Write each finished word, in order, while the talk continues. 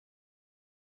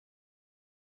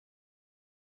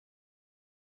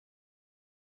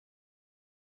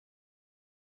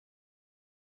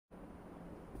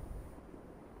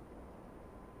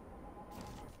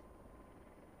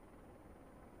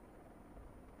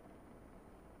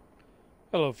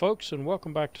Hello folks, and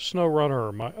welcome back to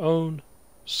SnowRunner, my own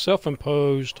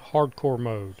self-imposed hardcore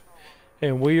mode.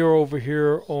 And we are over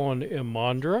here on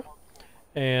Imandra,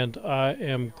 and I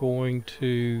am going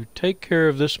to take care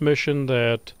of this mission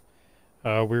that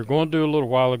we were going to do a little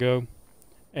while ago,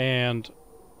 and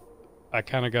I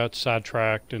kind of got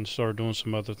sidetracked and started doing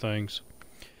some other things.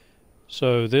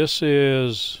 So this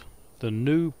is the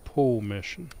new pool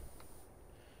mission.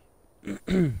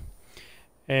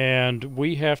 And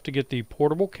we have to get the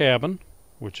portable cabin,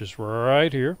 which is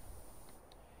right here.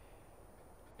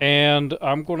 And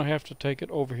I'm going to have to take it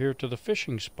over here to the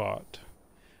fishing spot,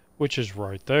 which is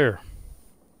right there.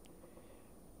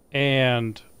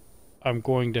 And I'm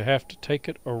going to have to take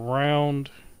it around.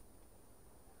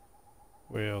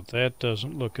 Well, that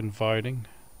doesn't look inviting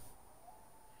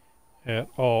at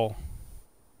all.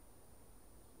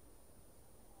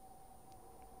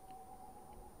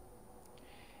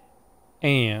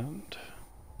 And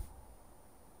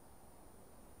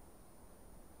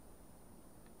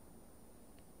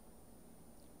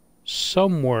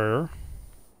somewhere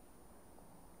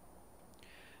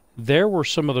there were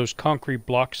some of those concrete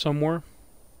blocks somewhere,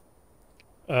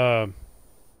 concrete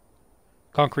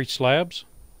slabs.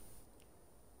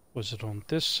 Was it on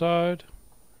this side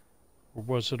or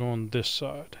was it on this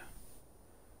side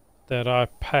that I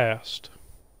passed?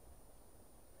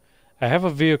 I have a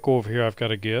vehicle over here I've got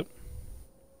to get.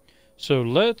 So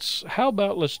how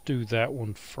about let's do that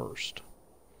one first.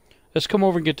 Let's come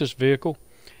over and get this vehicle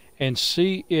and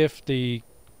see if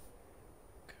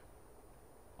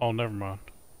oh, never mind.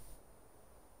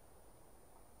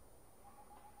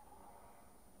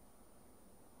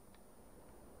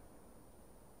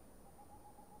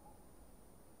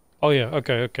 Oh yeah,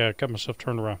 okay, I got myself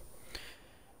turned around.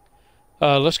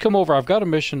 Let's come over. I've got a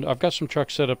mission. I've got some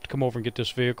trucks set up to come over and get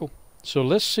this vehicle. So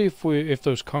let's see if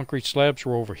those concrete slabs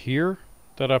were over here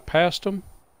that I passed them,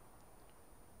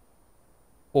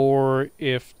 or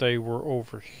if they were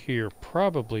over here.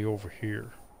 Probably over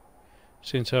here,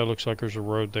 since how it looks like there's a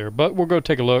road there. But we'll go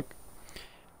take a look.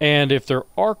 And if there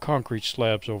are concrete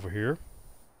slabs over here,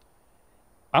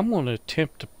 I'm going to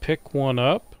attempt to pick one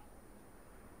up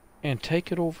and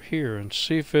take it over here and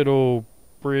see if it'll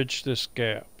bridge this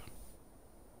gap.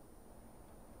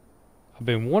 I've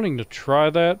been wanting to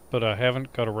try that, but I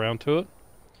haven't got around to it.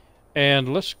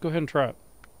 And let's go ahead and try it.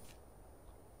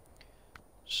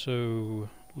 So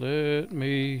let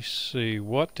me see.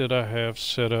 What did I have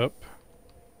set up?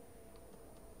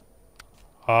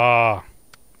 I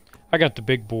got the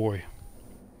big boy.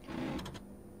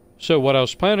 So what I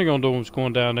was planning on doing was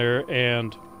going down there,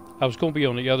 and I was going to be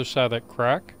on the other side of that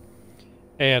crack.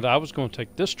 And I was going to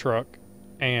take this truck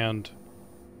and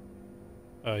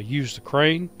use the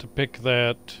crane to pick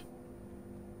that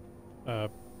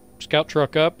scout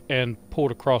truck up and pull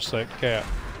it across that gap.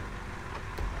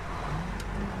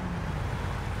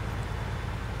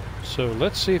 So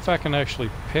let's see if I can actually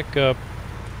pick up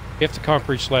if the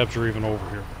concrete slabs are even over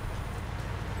here.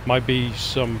 Might be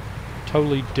some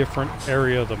totally different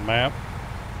area of the map.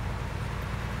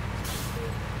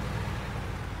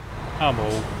 I'm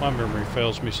old. My memory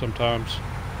fails me sometimes.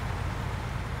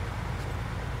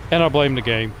 And I blame the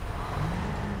game.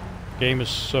 Game is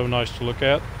so nice to look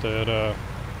at that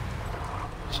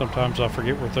sometimes I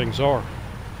forget where things are.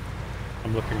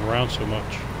 I'm looking around so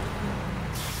much.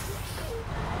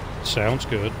 Sounds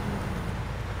good.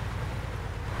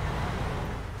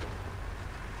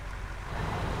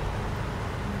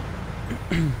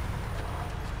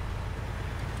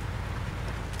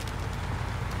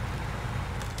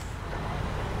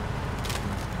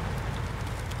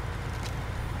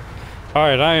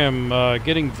 Alright, I am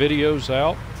getting videos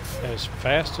out as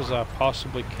fast as I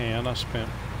possibly can. I spent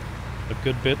a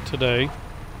good bit today.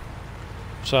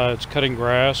 Besides cutting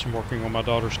grass and working on my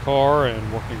daughter's car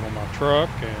and working on my truck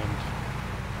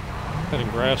and cutting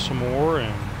grass some more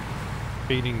and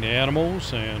feeding the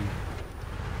animals and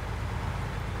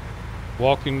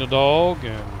walking the dog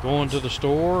and going to the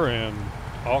store and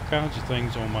all kinds of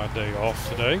things on my day off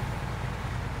today.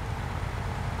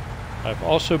 I've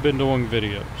also been doing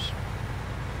videos.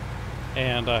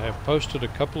 And I have posted a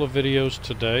couple of videos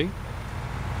today.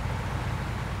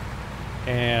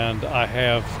 And I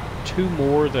have 2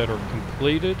 more that are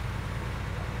completed.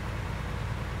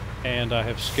 And I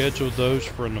have scheduled those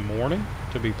for in the morning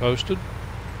to be posted.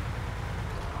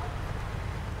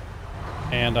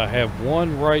 And I have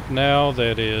one right now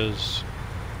that is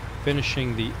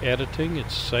finishing the editing.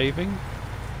 It's saving.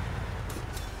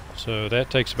 So that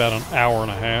takes about an hour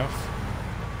and a half.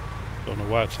 Don't know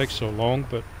why it takes so long,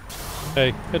 but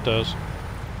hey, it does.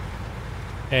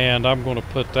 And I'm going to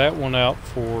put that one out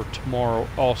for tomorrow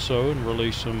also and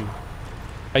release them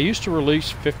I used to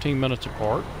release 15 minutes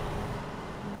apart.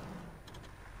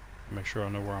 Make sure I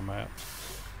know where I'm at.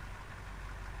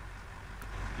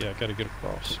 Yeah, I gotta get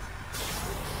across.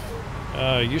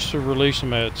 I used to release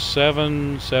them at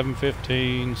 7,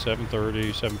 7:15,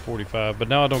 7:30, 7:45, but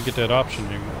now I don't get that option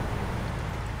anymore.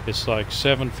 It's like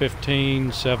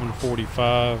 7:15,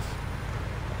 7:45,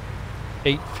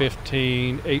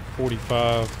 8:15,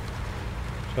 8:45.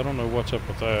 So I don't know what's up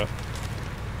with that.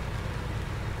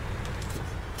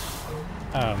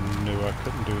 I knew I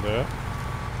couldn't do that.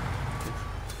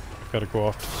 I've got to go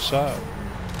off to the side.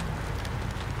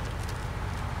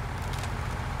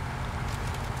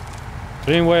 But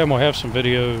anyway, I'm going to have some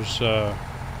videos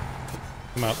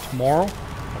come out tomorrow.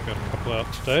 I've got a couple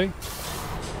out today.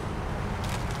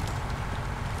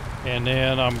 And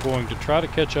then I'm going to try to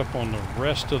catch up on the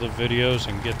rest of the videos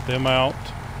and get them out.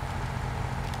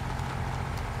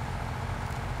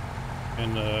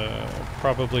 And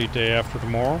probably day after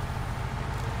tomorrow.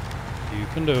 You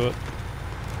can do it.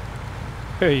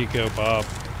 There you go, Bob.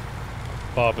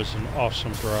 Bob is an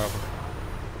awesome driver.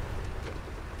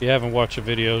 If you haven't watched the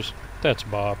videos, that's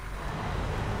Bob.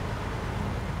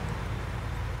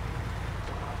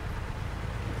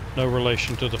 No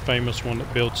relation to the famous one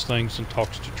that builds things and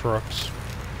talks to trucks.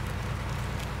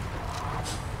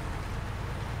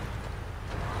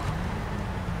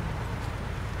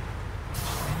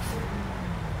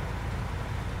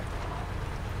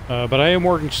 But I am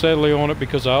working steadily on it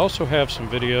because I also have some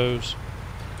videos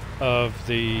of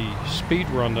the speed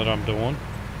run that I'm doing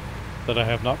that I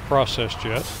have not processed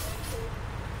yet.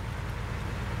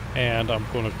 And I'm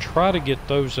going to try to get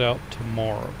those out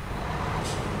tomorrow.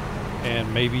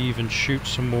 And maybe even shoot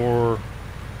some more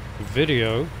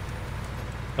video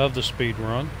of the speed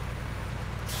run.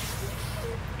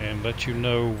 And let you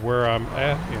know where I'm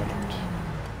at in it.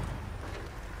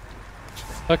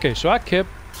 Okay, so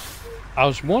I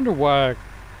was wondering why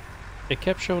it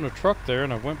kept showing a truck there,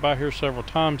 and I went by here several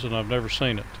times and I've never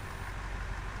seen it.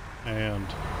 And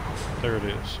there it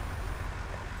is.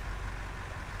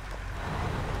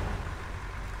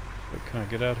 So can I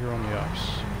get out here on the ice?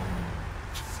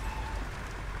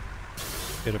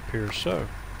 It appears so.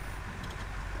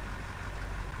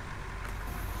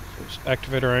 Let's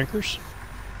activate our anchors.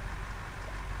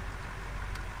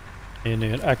 And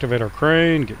then activate our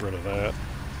crane, get rid of that.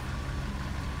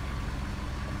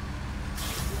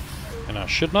 And I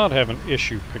should not have an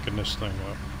issue picking this thing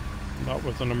up. Not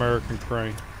with an American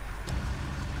crane.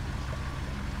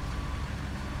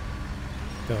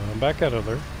 I'm back out of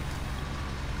there.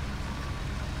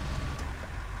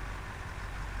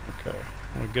 Okay,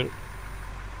 I'm gonna get it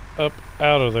up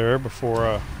out of there before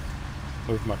I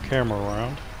move my camera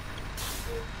around.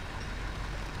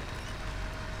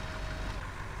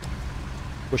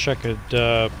 Wish I could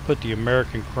put the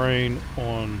American crane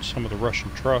on some of the Russian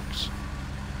trucks.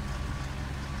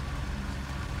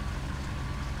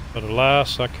 But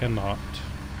alas, I cannot.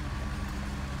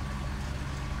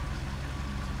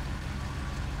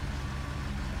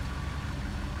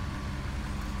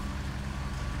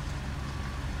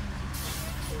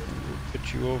 We'll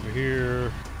put you over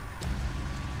here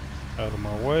out of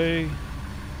my way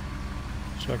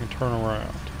so I can turn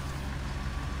around.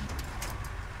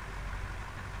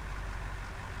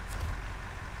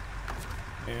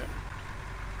 And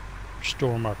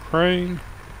restore my crane.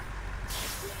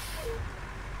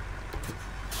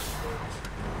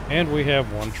 And we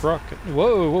have one truck.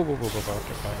 Whoa, whoa, whoa,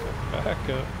 whoa, back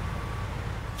up.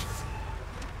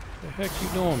 What the heck you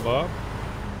doing, Bob?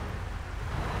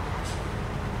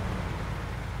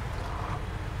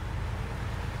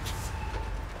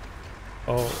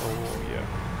 Oh,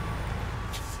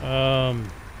 yeah.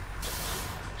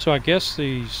 So I guess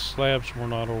these slabs were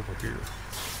not over here.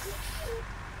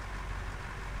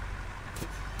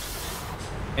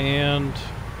 And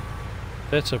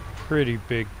that's a pretty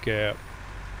big gap.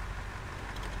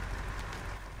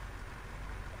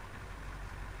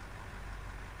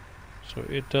 So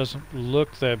it doesn't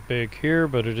look that big here,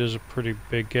 but it is a pretty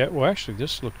big gap. Well, actually,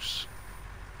 this looks...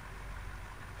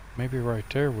 maybe right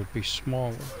there would be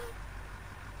smaller.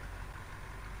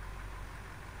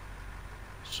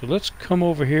 So let's come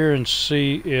over here and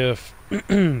see if...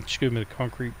 excuse me, the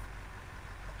concrete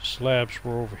slabs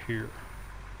were over here.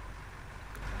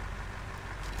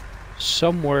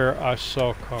 Somewhere I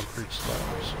saw concrete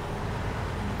slabs.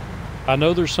 I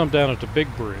know there's some down at the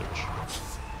big bridge.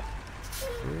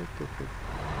 Oh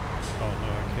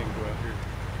no, I can't go out here.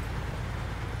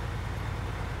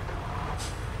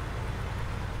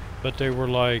 But they were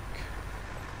like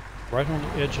right on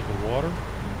the edge of the water.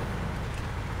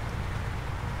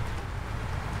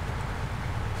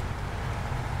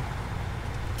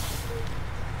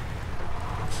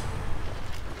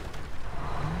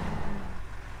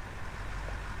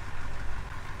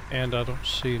 And I don't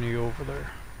see any over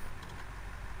there.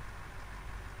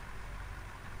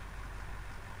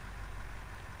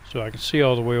 So I can see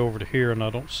all the way over to here and I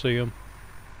don't see them.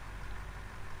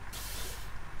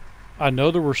 I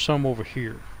know there were some over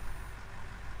here.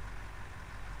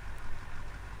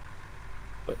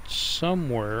 But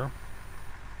somewhere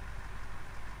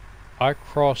I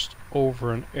crossed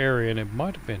over an area, and it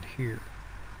might have been here.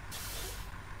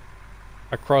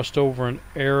 I crossed over an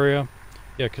area.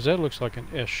 Yeah, because that looks like an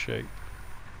S shape.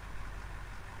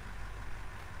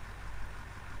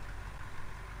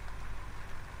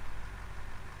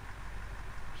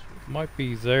 So it might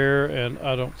be there, and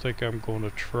I don't think I'm going to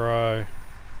try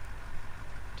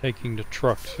taking the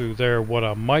truck through there. What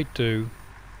I might do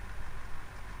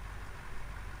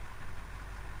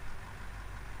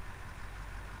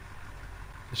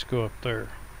is go up there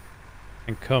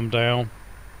and come down.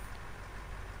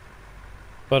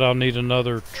 But I'll need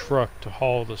another truck to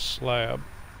haul the slab.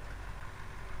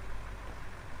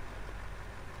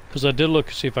 Because I did look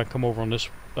to see if I come over on this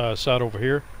side over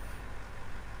here.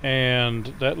 And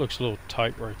that looks a little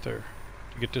tight right there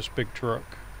to get this big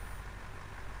truck.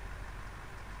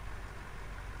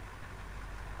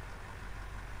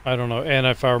 I don't know. And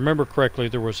if I remember correctly,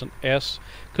 there was an S.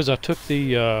 Because I took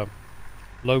the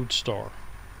Lodestar.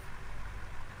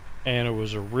 And it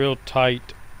was a real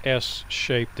tight S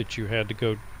shape that you had to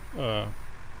go,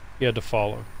 you had to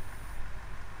follow.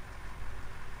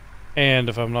 And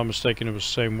if I'm not mistaken, it was the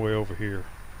same way over here.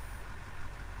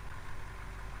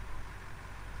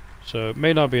 So it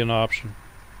may not be an option.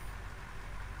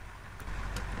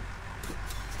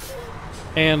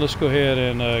 And let's go ahead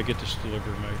and get this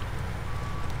delivery made.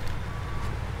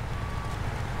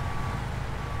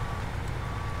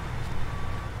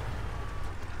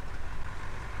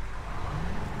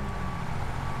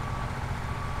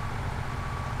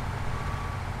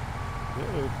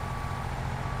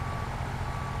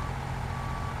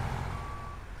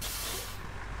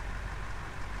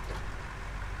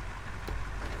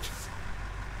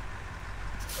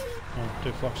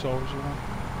 Flux always on.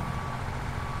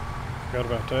 Forgot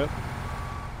about that.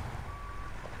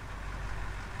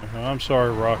 I'm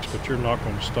sorry, Rocks, but you're not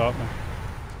going to stop me.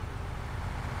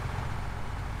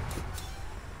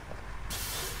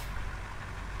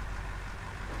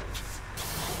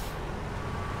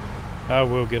 I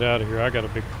will get out of here. I got a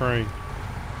big crane.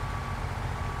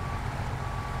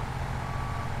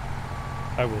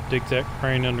 I will dig that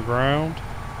crane in the ground.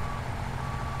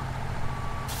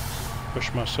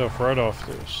 Push myself right off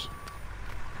this.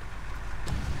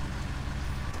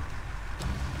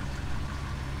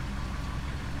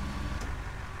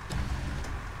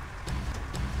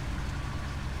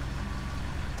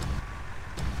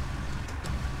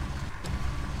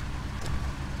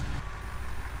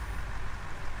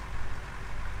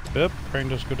 Yep, crane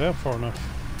doesn't go down far enough.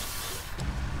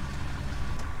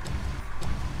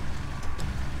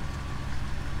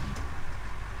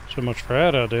 So much for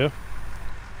that idea.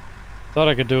 Thought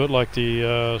I could do it like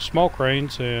the small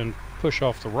cranes and push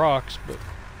off the rocks, but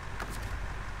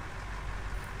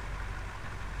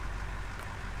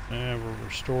and we'll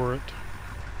restore it.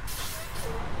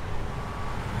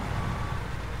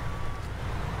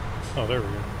 Oh, there we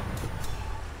go.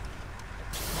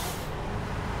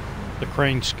 The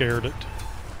crane scared it.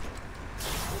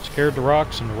 Scared the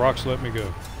rocks, and the rocks let me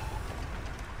go.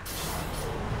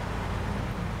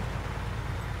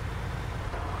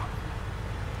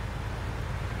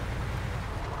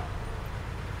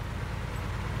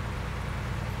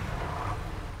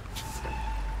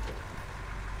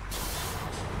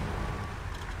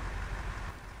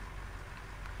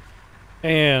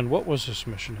 And what was this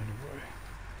mission anyway?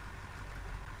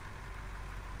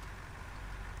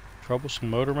 Troublesome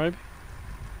motor, maybe?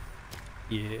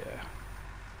 Yeah.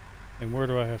 And where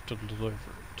do I have to deliver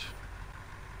it?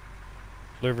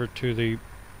 Deliver it to the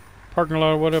parking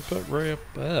lot, way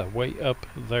up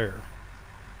there.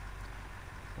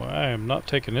 Well, I am not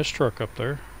taking this truck up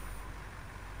there.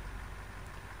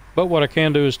 But what I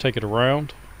can do is take it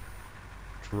around,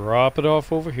 drop it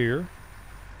off over here.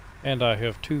 And I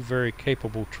have two very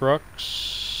capable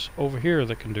trucks over here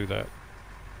that can do that.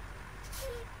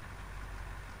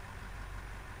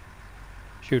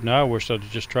 Shoot, now I wish I'd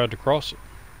just tried to cross it.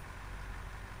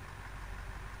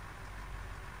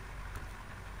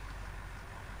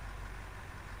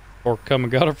 Or come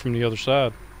and got it from the other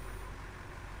side.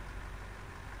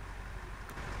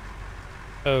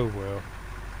 Oh well.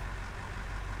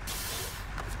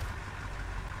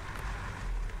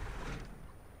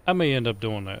 I may end up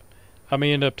doing that. I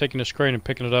may end up taking this crane and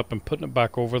picking it up and putting it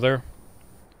back over there.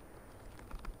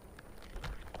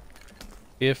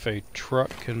 If a truck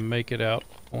can make it out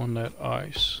on that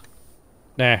ice.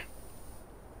 Nah.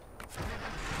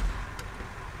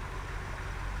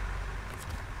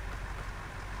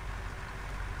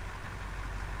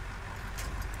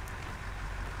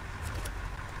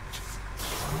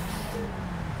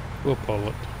 We'll pull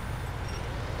it.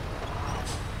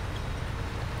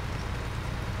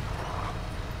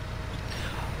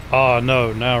 Ah,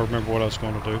 no, now I remember what I was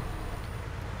going to do.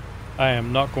 I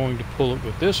am not going to pull it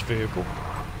with this vehicle.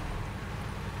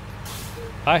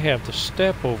 I have the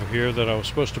step over here that I was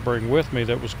supposed to bring with me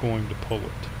that was going to pull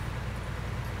it.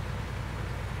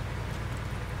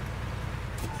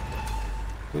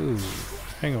 Ooh,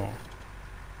 hang on.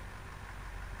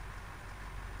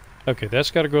 Okay,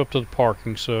 that's got to go up to the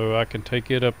parking, so I can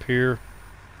take it up here.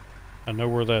 I know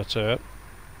where that's at.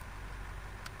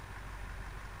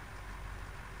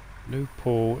 New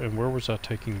pull, and where was I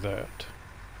taking that?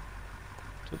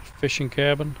 To the fishing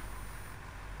cabin?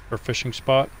 Or fishing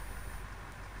spot?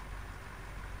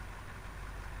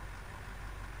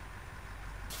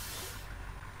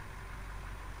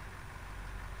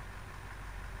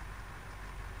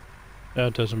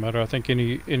 It doesn't matter. I think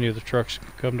any of the trucks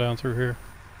can come down through here.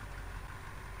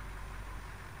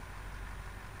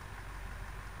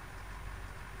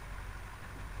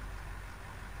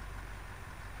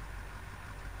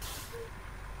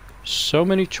 So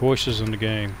many choices in the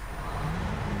game.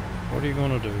 What are you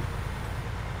going to do?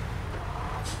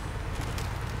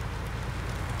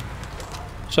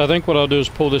 So I think what I'll do is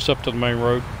pull this up to the main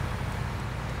road.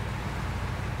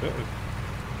 Uh-oh.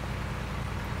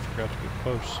 Forgot to get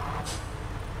close.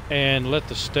 And let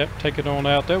the step take it on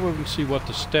out. That way we can see what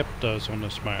the step does on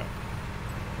this map.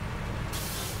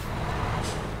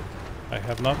 I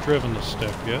have not driven the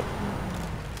step yet.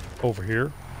 Over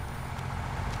here.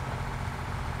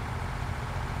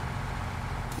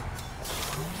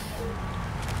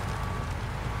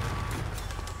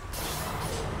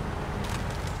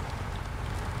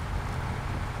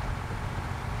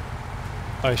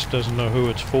 Ice doesn't know who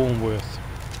it's fooling with.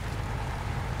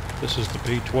 This is the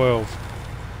P12.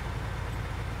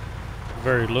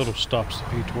 Very little stops the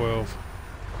P12.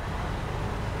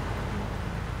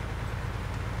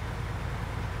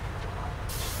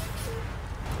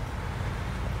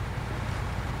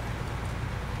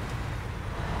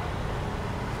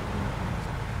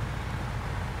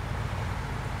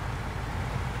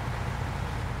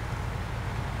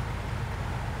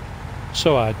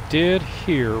 So I did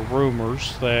hear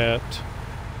rumors that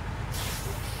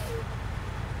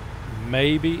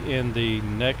maybe in the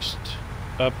next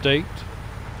update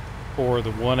or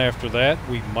the one after that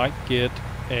we might get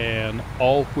an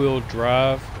all-wheel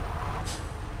drive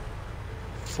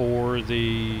for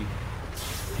the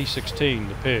P16,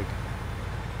 the pig.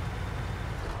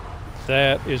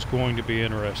 That is going to be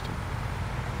interesting.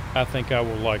 I think I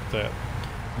will like that,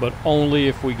 but only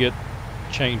if we get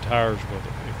chain tires with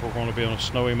it. If we're going to be on a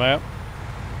snowy map,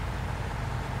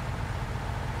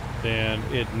 then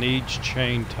it needs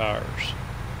chain tires.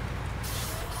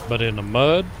 But in the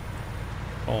mud,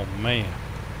 oh man,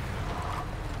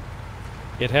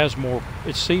 it has more,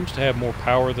 it seems to have more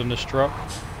power than this truck,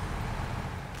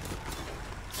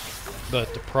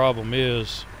 but the problem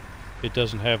is it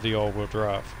doesn't have the all-wheel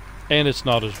drive, and it's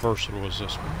not as versatile as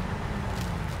this one.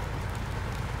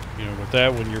 You know, with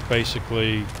that one you're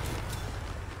basically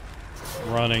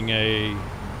running a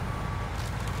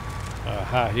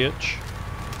high hitch.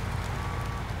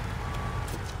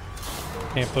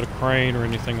 Can't put a crane or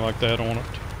anything like that on it.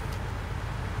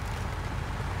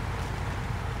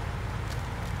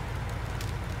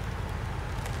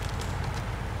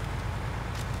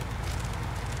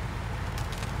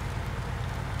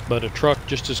 But a truck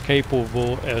just as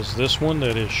capable as this one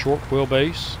that is short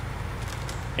wheelbase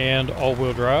and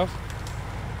all-wheel drive,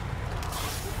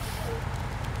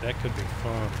 that could be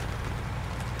fun.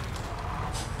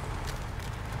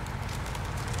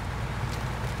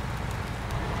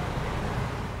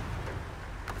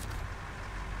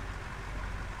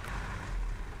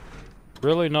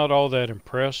 Really not all that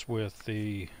impressed with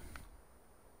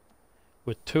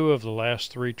two of the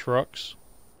last three trucks.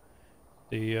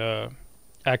 The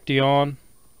Action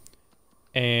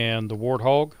and the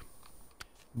Warthog.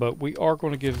 But we are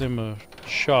going to give them a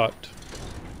shot.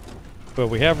 But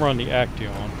we have run the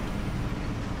Action,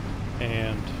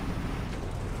 and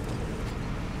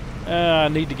I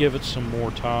need to give it some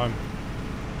more time.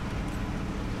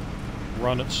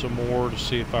 Run it some more to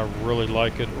see if I really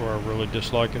like it or I really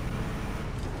dislike it.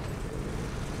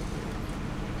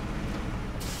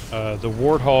 The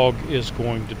Warthog is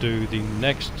going to do the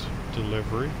next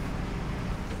delivery.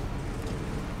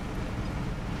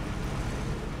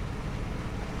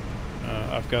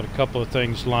 I've got a couple of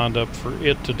things lined up for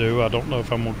it to do. I don't know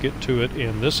if I'm going to get to it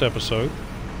in this episode,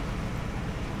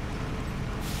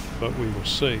 but we will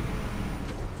see.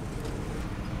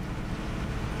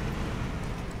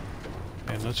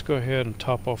 And let's go ahead and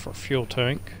top off our fuel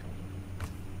tank.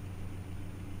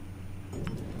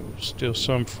 Steal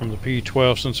some from the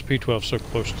P12 since the P12 is so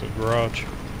close to the garage.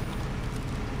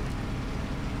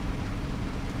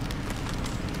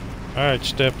 Alright,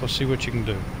 Step, let's see what you can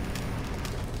do.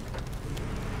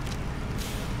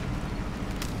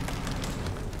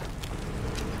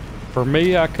 For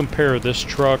me, I compare this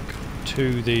truck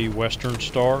to the Western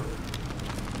Star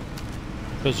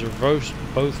because they're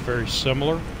both very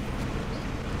similar.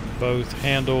 Both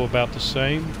handle about the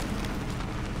same.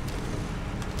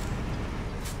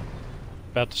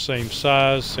 About the same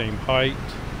size, same height.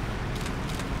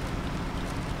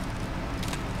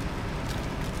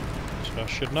 So I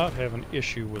should not have an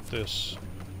issue with this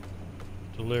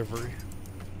delivery.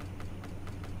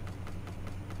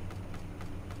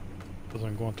 Because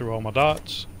I'm going through all my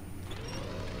dots.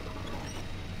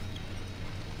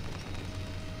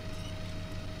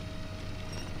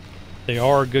 They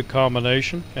are a good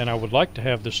combination, and I would like to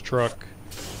have this truck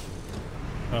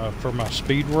for my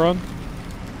speed run.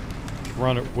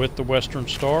 Run it with the Western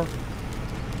Star.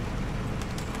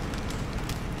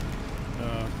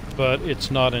 But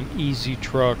it's not an easy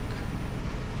truck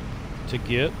to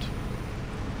get.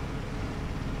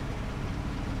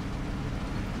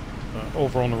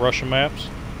 Over on the Russian maps.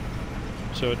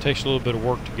 So it takes a little bit of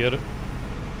work to get it.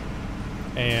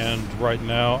 And right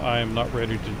now I am not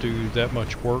ready to do that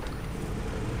much work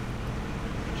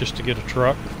just to get a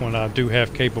truck when I do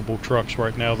have capable trucks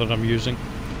right now that I'm using.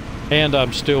 And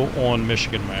I'm still on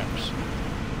Michigan maps.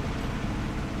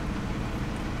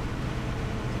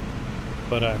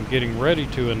 But I'm getting ready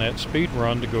to, in that speed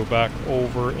run, to go back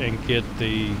over and get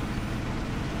the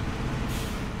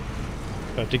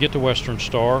Western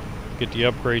Star, get the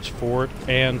upgrades for it,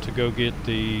 and to go get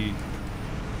the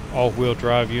all-wheel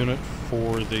drive unit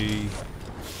for the,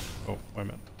 oh, wait a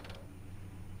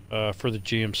minute, for the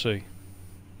GMC.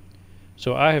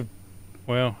 So I have,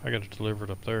 well, I got to deliver it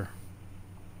up there.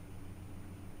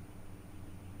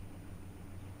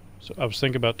 So I was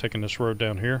thinking about taking this road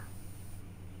down here,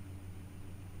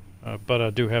 but I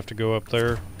do have to go up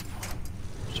there,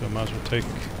 so I might as well take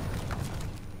you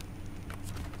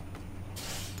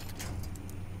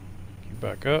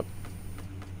back up.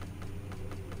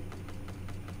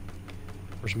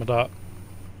 Where's my dot?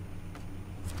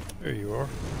 There you are.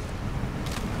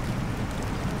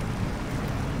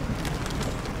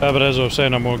 But as I was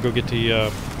saying, I'm going to go get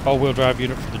the all-wheel drive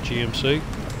unit for the GMC.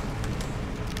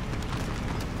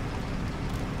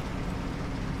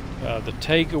 The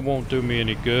Tega won't do me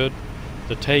any good.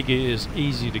 The Tega is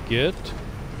easy to get,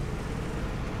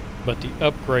 but the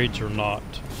upgrades are not.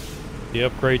 The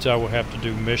upgrades I will have to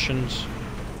do missions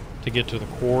to get to the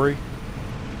quarry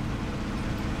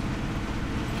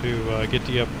to get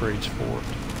the upgrades for it.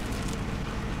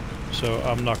 So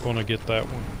I'm not going to get that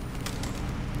one.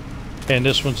 And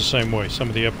this one's the same way. Some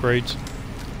of the upgrades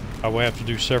I will have to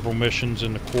do several missions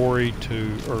in the quarry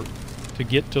to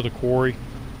get to the quarry.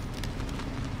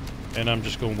 And I'm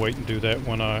just going to wait and do that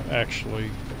when I actually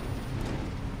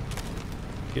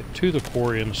get to the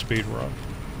quarry in the speed run.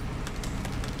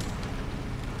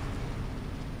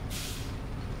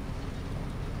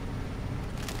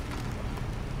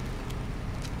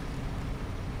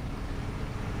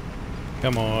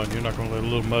 Come on, you're not going to let a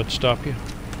little mud stop you.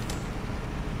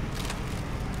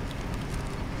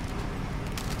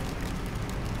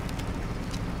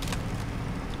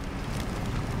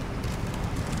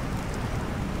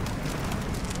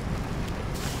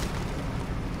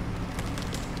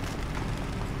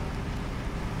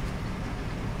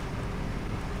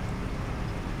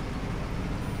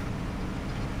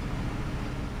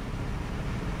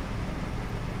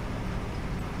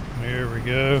 There we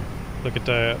go. Look at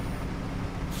that.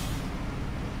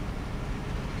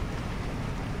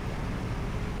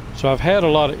 So I've had a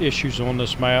lot of issues on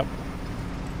this map,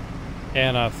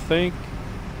 and I think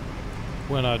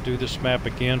when I do this map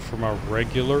again for my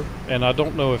regular, and I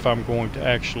don't know if I'm going to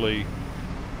actually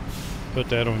put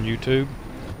that on YouTube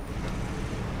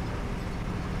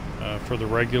for the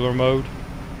regular mode,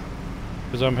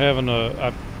 because I'm having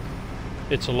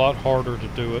it's a lot harder to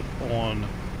do it on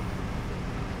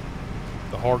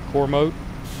the hardcore mode,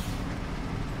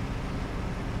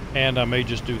 and I may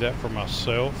just do that for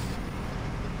myself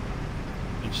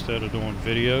instead of doing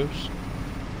videos.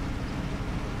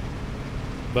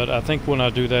 But I think when I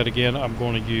do that again, I'm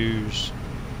going to use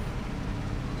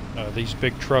these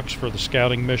big trucks for the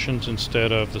scouting missions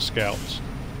instead of the scouts.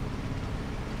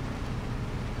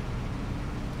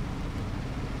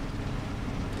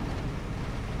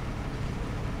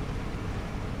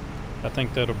 I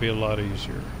think that'll be a lot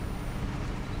easier.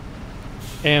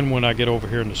 And when I get over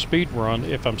here in the speed run,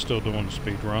 if I'm still doing the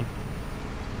speed run,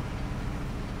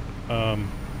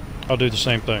 I'll do the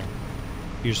same thing.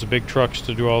 Use the big trucks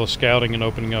to do all the scouting and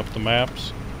opening up the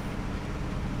maps.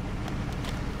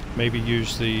 Maybe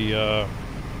use the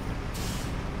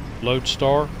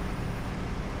Lodestar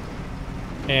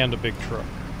and a big truck.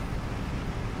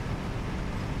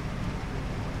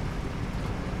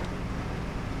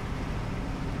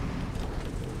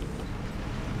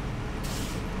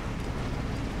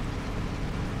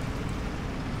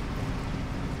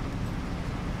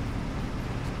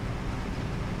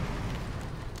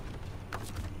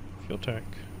 Fuel tank.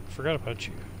 Forgot about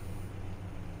you.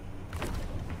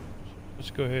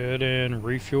 Let's go ahead and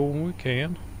refuel when we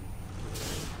can.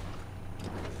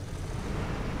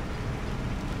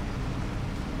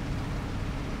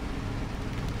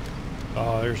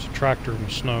 Oh, there's a tractor in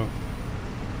the snow.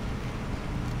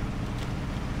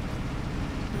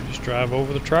 We just drive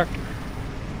over the tractor.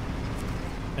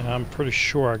 And I'm pretty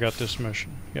sure I got this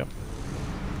mission. Yep.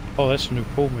 Oh, that's a new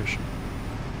pool mission.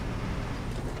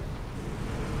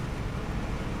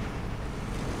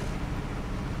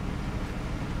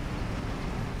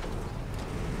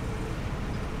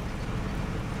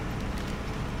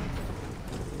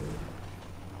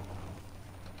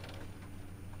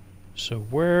 So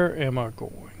where am I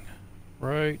going?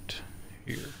 Right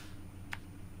here.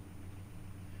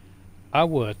 I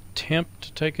will attempt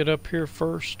to take it up here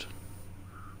first.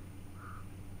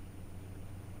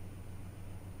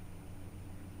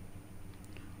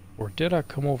 Or did I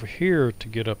come over here to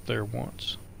get up there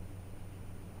once?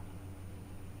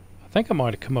 I think I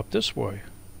might have come up this way.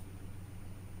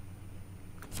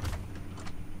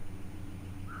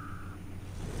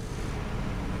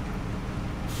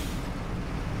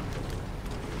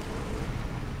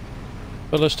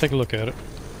 But let's take a look at it.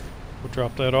 We'll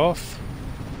drop that off.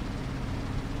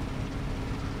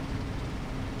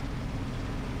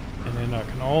 And then I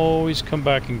can always come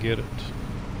back and get it.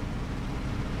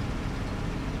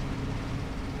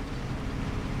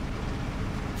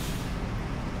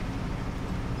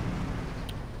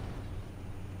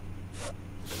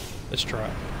 Let's try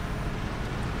it.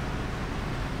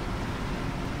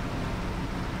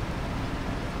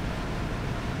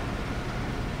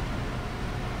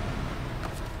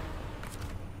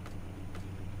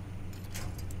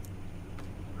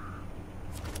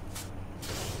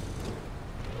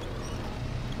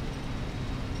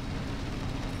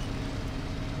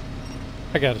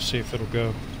 I gotta see if it'll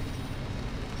go.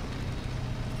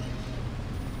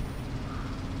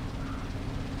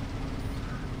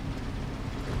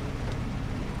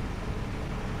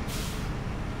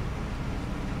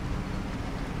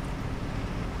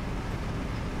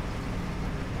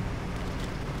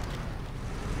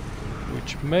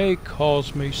 Which may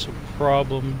cause me some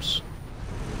problems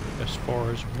as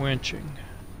far as winching.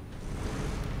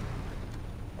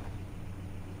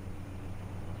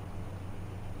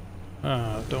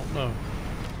 I don't know.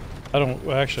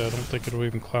 Actually, I don't think it'll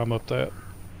even climb up that.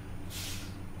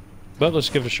 But let's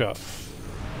give it a shot.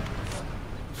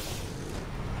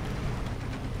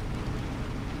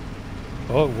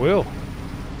 Oh, it will.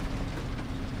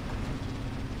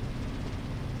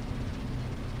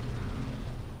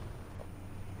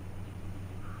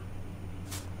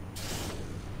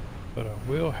 But I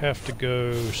will have to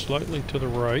go slightly to the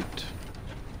right.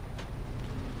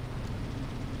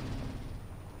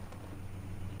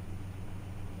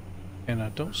 And I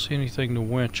don't see anything to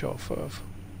winch off of.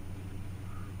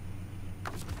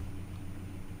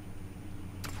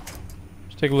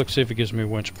 Let's take a look, see if it gives me a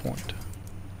winch point.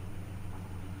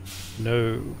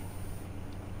 No.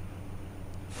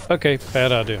 Okay,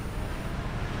 bad idea.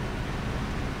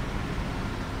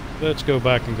 Let's go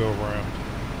back and go around.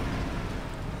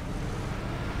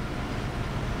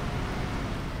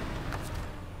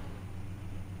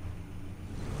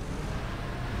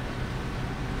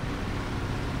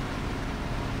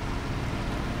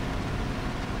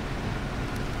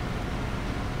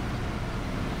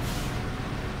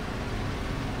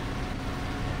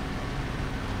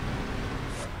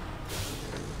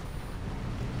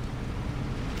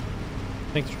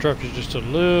 I think the truck is just a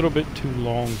little bit too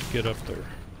long to get up there.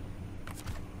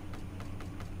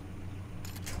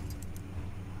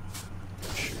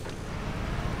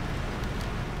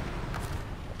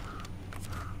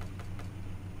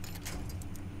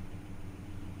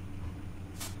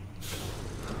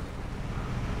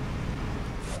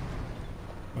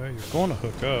 Well, you're going to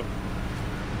hook up.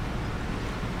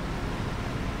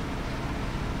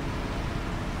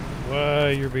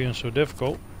 Why you're being so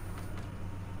difficult?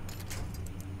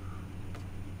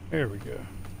 There we go.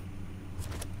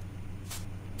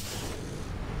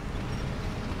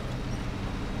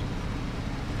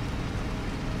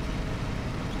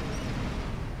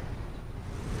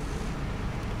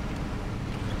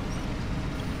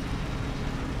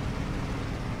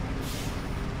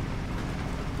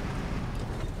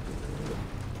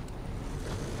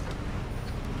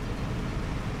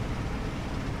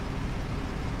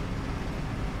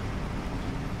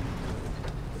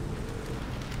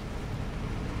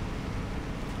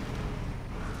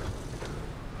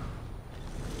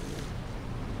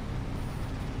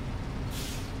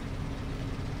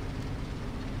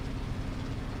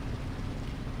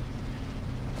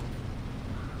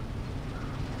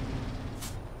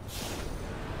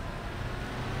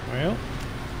 Well.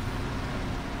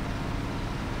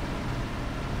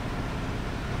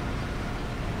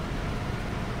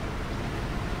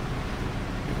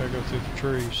 Maybe I go through the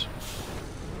trees.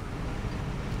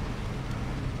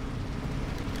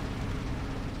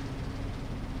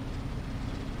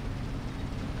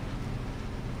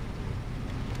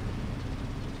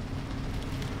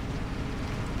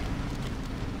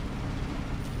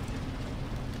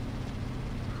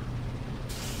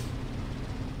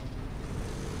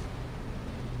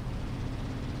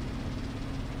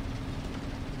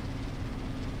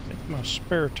 My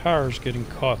spare tire's getting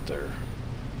caught there.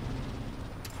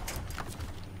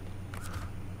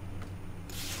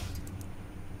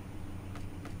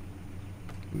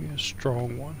 Give me a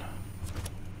strong one.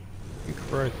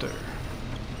 Right there.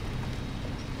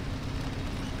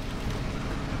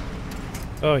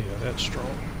 Oh yeah, that's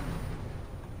strong.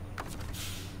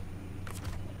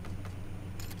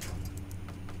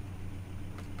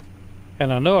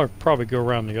 And I know I'd probably go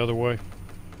around the other way.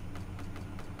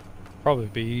 Probably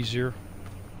be easier.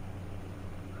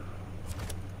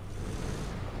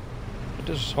 But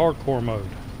this is hardcore mode.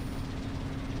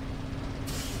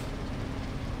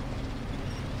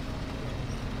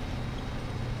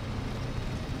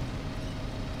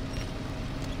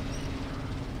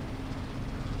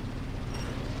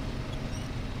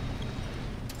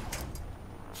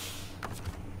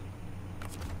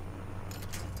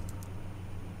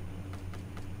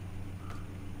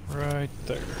 Right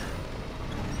there.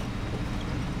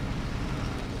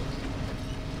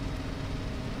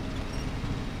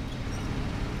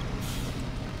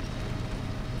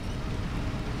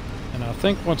 And I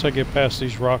think once I get past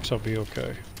these rocks, I'll be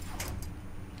okay.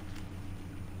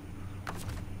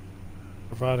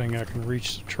 Providing I can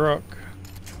reach the truck.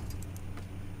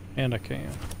 And I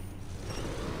can.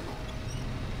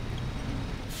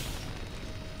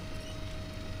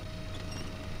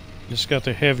 It's got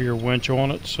the heavier winch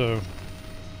on it, so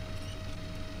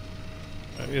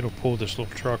it'll pull this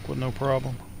little truck with no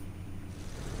problem.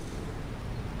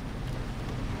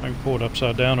 I can pull it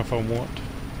upside down if I want.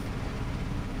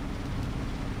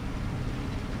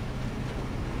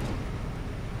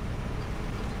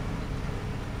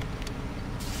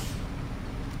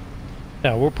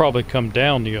 Now we'll probably come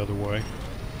down the other way.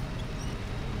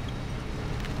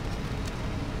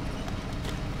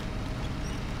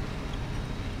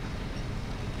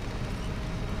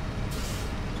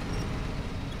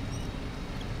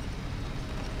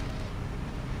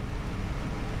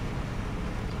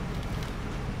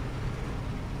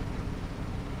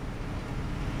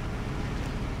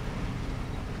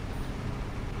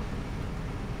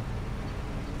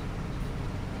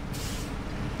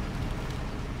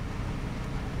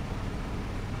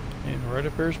 And right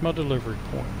up here's my delivery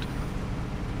point.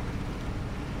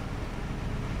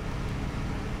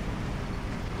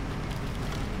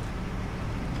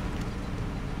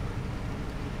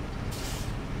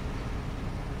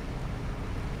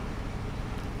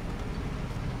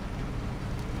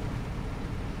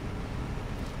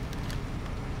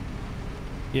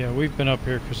 Yeah, we've been up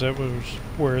here because that was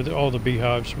where all the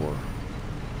beehives were.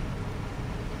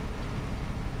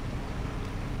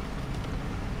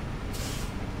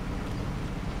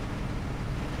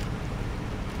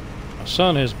 My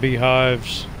son has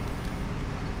beehives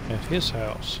at his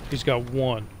house. He's got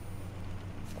one.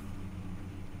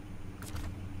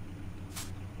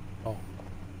 Oh,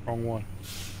 wrong one.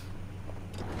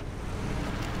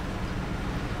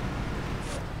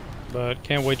 But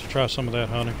can't wait to try some of that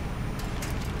honey.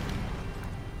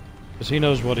 Because he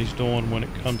knows what he's doing when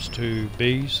it comes to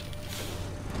bees.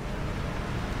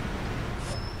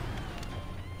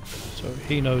 So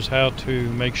he knows how to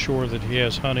make sure that he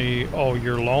has honey all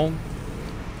year long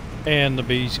and the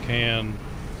bees can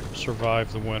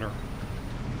survive the winter.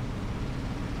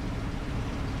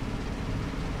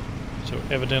 So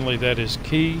evidently that is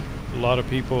key. A lot of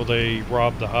people, they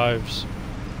rob the hives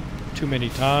too many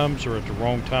times or at the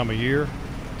wrong time of year,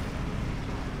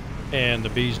 and the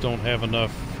bees don't have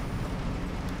enough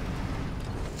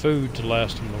food to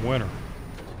last them the winter.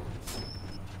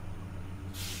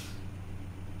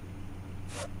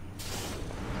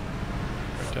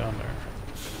 Right down there.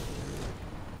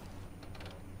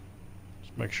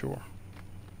 Just make sure.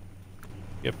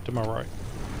 Yep, to my right.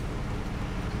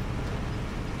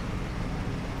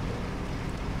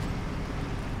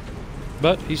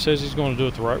 But he says he's going to do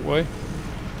it the right way.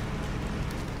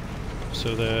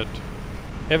 So that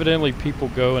evidently people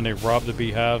go and they rob the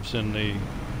beehives in the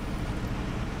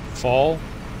fall,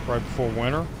 right before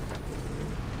winter.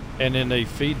 And then they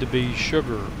feed the bees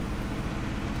sugar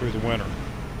through the winter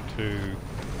to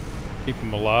keep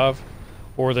them alive.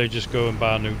 Or they just go and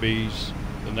buy new bees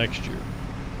the next year.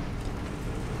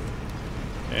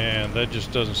 And that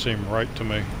just doesn't seem right to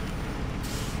me.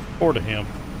 Or to him.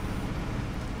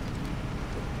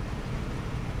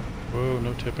 Whoa,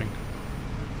 no tipping.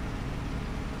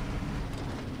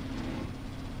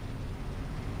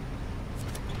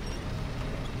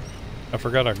 I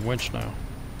forgot I can winch now.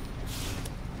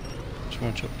 Let's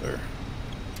winch up there.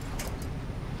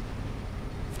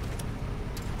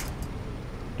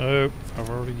 Nope, I've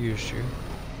already used you.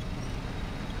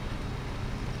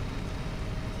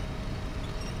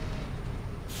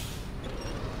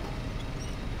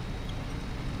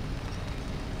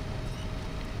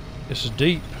 This is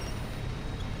deep.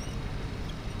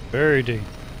 Very deep.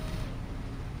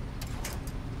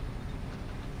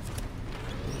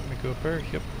 Let me go up there.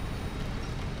 Yep.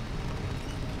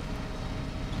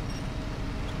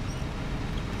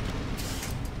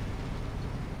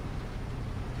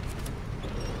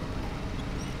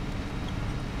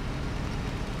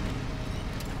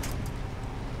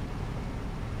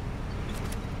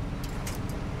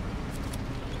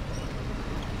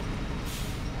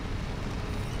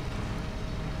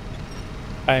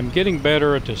 I am getting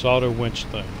better at this auto winch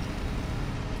thing.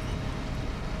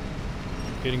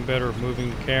 Getting better at moving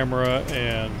the camera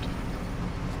and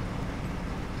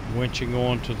winching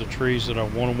onto the trees that I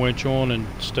want to winch on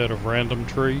instead of random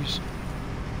trees.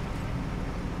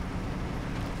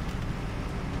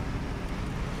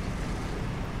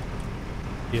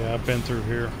 Yeah, I've been through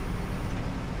here.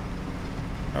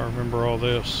 I remember all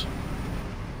this.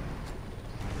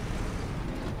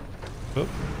 Oop.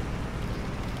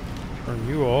 Turn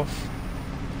you off.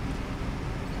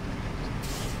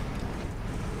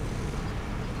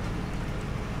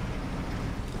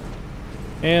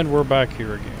 And we're back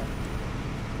here again.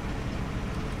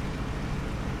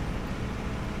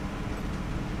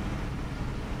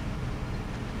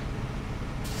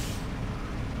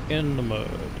 In the mud.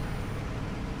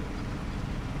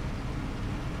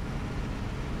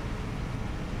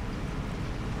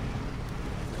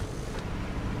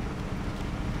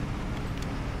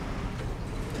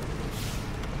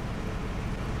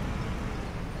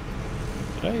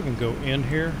 Did I even go in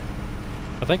here?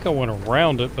 I think I went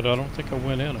around it, but I don't think I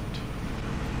went in it.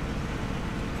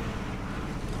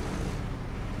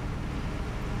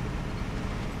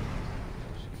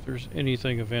 See if there's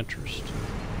anything of interest.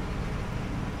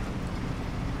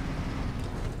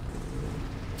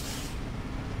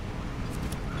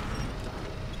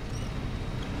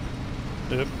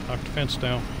 Yep, knocked the fence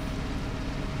down.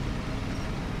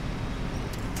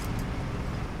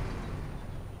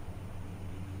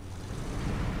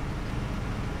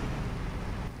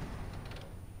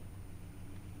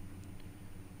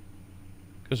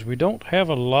 Because we don't have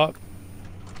a lot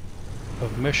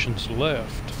of missions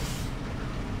left.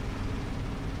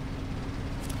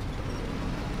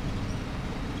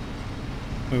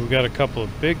 We've got a couple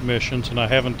of big missions, and I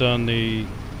haven't done the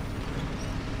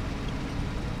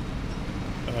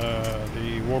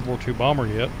World War II bomber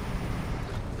yet.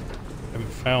 Haven't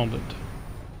found it.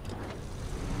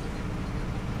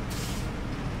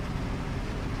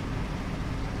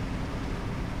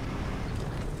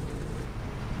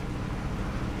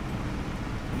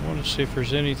 I want to see if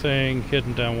there's anything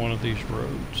hidden down one of these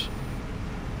roads.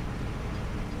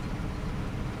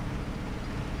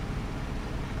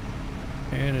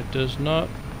 And it does not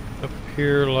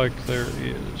appear like there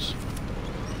is.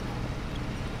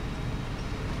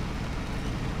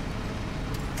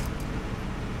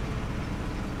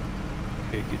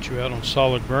 Okay, get you out on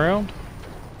solid ground.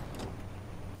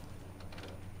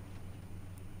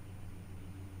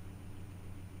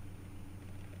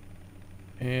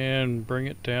 And bring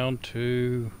it down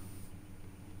to...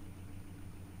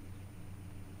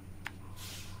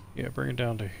 Yeah, bring it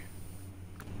down to...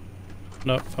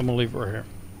 Nope, I'm gonna leave it right here.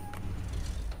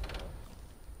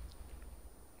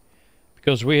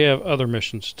 Because we have other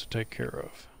missions to take care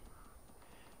of.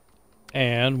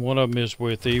 And one of them is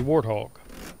with the Warthog.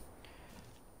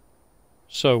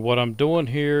 So what I'm doing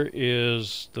here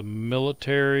is the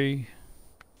military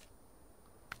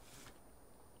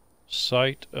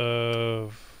site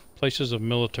of places of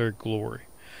military glory.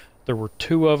 There were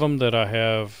two of them that I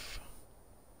have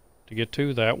to get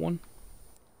to. That one.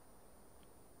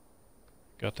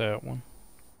 Got that one.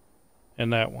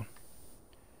 And that one.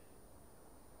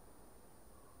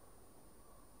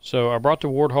 So I brought the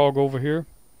Warthog over here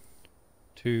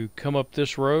to come up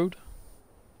this road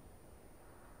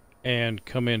and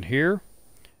come in here,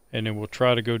 and then we'll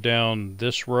try to go down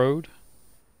this road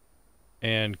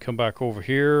and come back over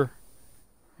here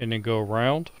and then go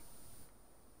around.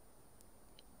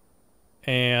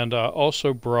 And I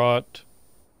also brought,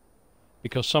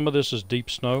 because some of this is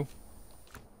deep snow,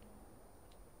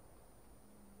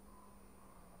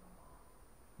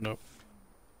 Nope.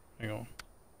 Hang on.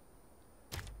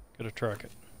 Gotta track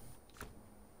it.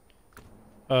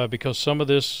 Because some of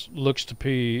this looks to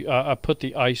be... I put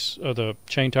the the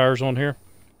chain tires on here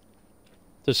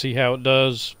to see how it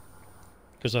does,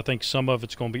 because I think some of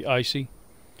it's going to be icy.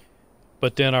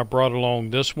 But then I brought along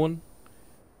this one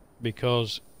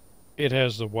because it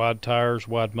has the wide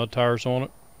mud tires on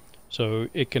it, so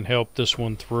it can help this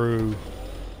one through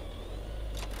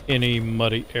any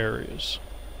muddy areas.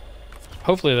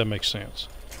 Hopefully that makes sense.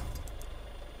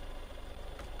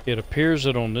 It appears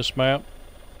that on this map,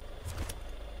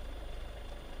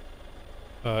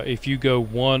 if you go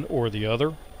one or the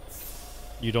other,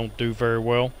 you don't do very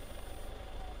well.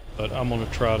 But I'm going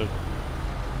to try to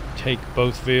take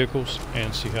both vehicles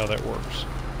and see how that works.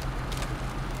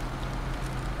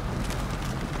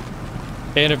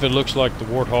 And if it looks like the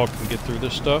Warthog can get through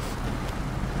this stuff,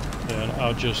 then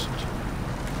I'll just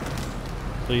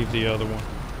leave the other one.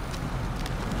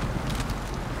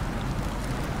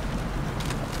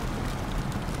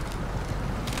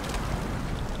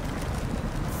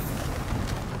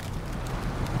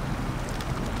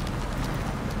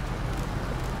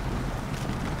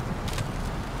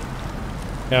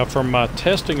 Now, from my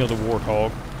testing of the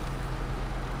Warthog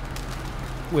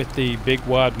with the big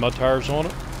wide mud tires on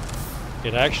it,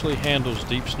 it actually handles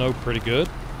deep snow pretty good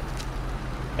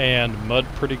and mud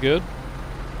pretty good.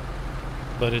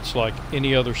 But it's like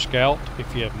any other Scout.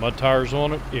 If you have mud tires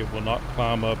on it, it will not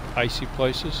climb up icy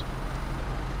places.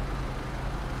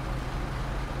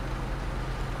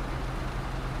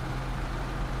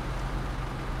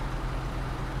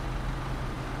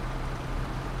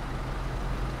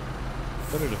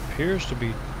 But it appears to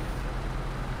be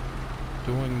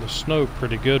doing the snow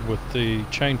pretty good with the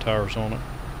chain tires on it.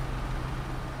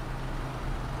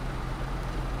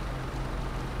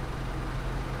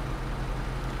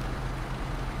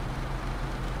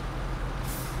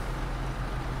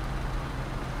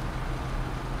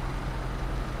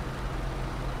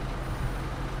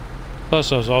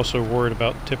 Plus, I was also worried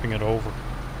about tipping it over.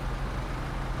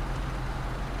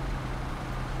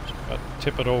 So if I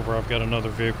tip it over, I've got another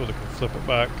vehicle that can flip it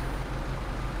back.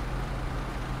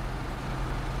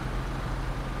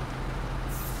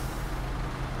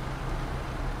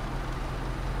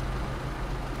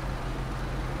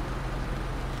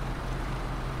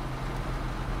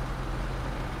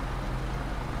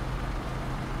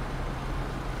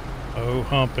 Oh,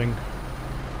 humping.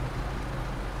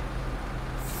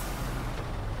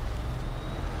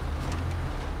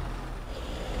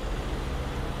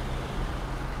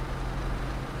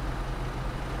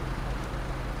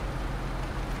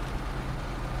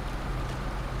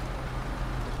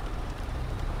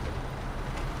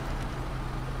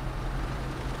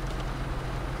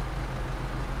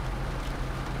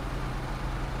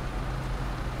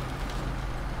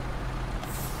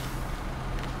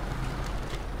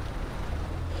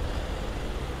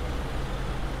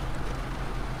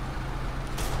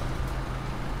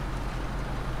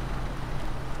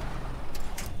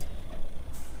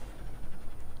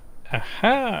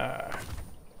 Aha!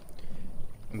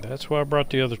 And that's why I brought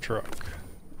the other truck.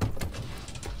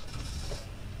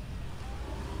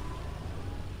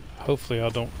 Hopefully I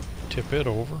don't tip it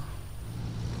over.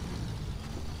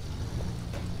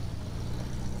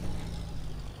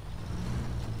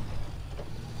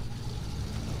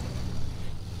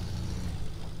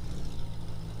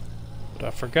 But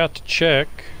I forgot to check.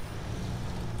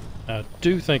 I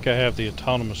do think I have the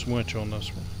autonomous winch on this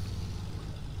one.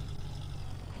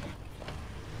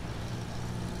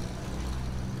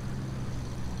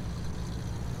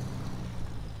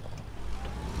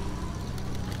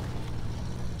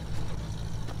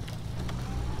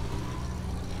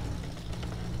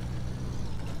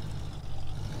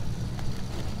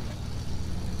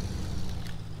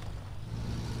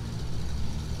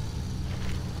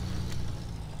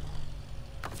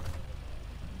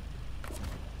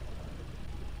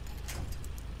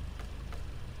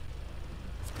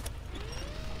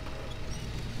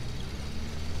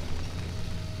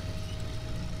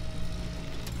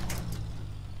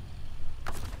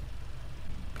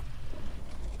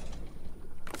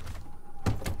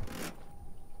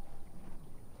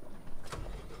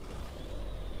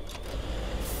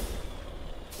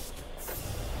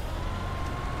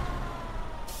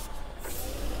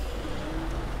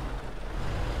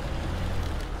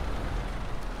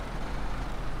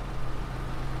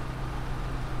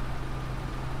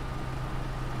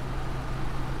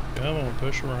 Come on,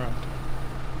 push around.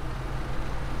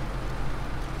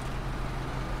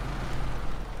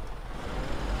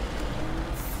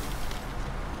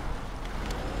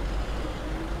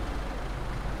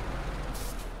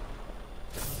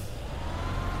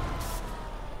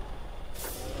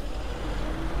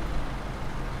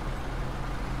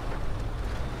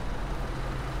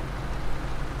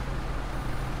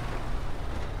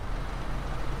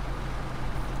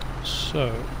 So,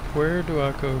 where do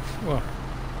I go? Well,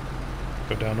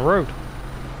 go down the road.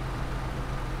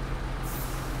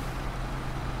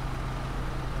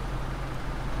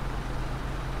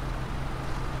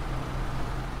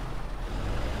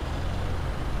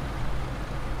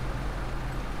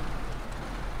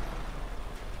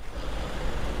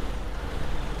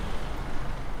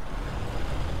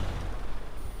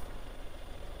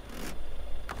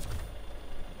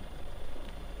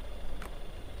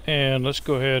 And let's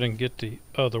go ahead and get the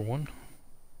other one.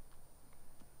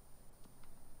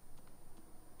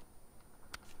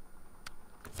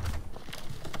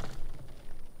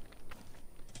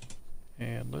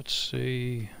 And let's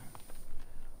see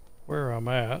where I'm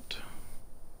at.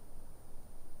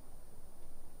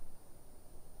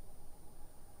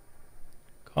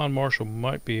 Con Marshal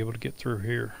might be able to get through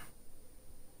here.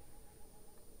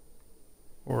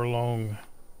 Or along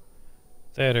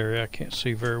that area. I can't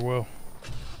see very well.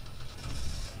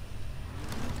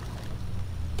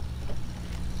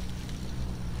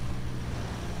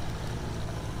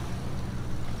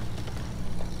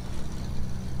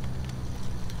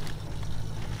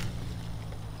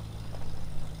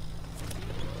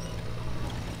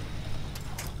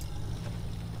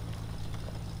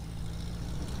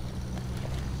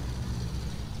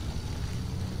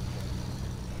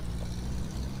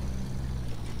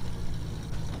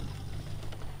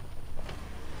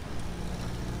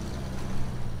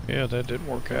 Yeah, that didn't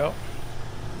work out.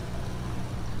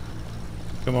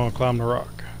 Come on, climb the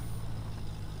rock.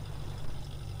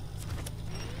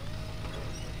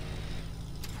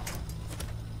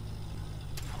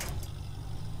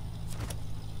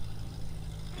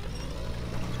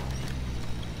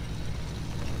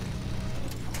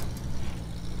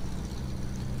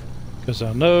 Because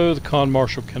I know the Con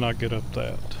Marshal cannot get up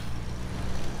that.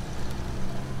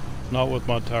 Not with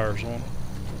my tires on it.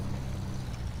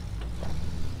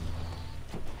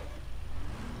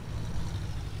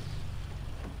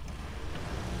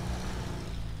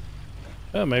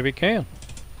 Oh, maybe it can.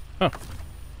 Huh.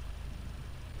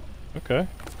 Okay.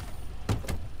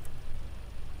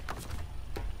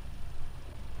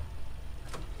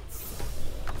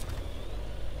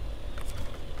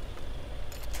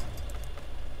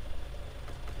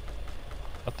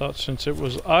 I thought since it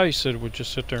was ice it would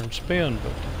just sit there and spin,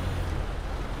 but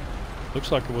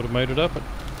looks like it would have made it up it.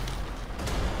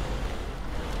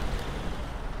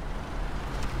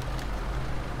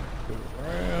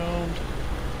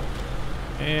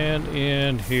 And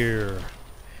in here.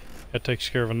 That takes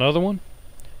care of another one.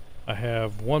 I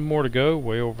have one more to go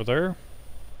way over there.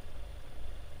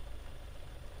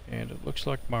 And it looks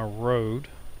like my road.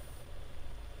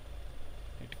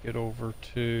 Need to get over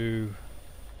to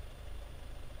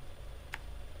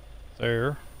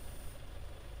there.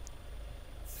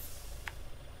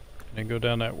 And then go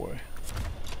down that way.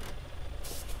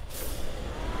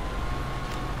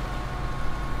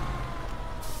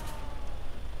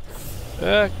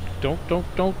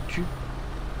 Don't you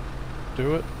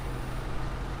do it.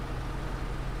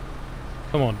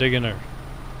 Come on, dig in there.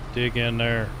 Dig in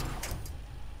there.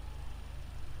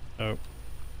 Nope.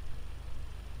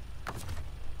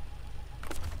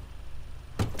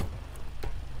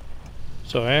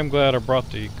 So I am glad I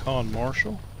brought the Con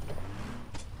Marshal.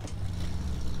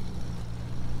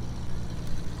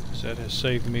 Because that has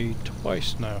saved me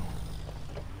twice now.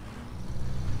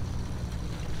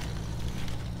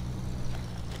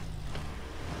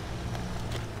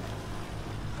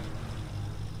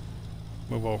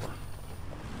 Move over.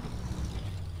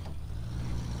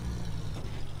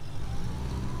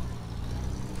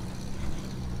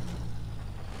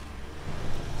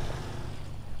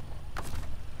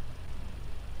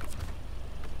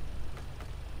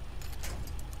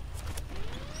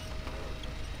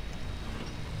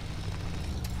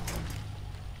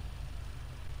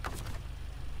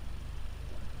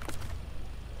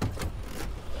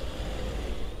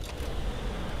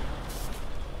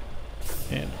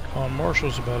 And Con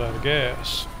Marshal's about out of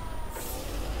gas.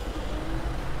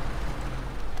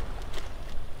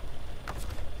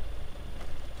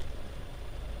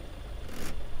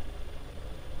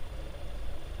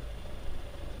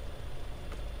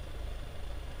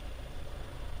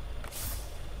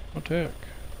 What the heck?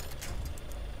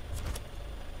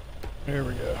 There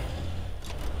we go.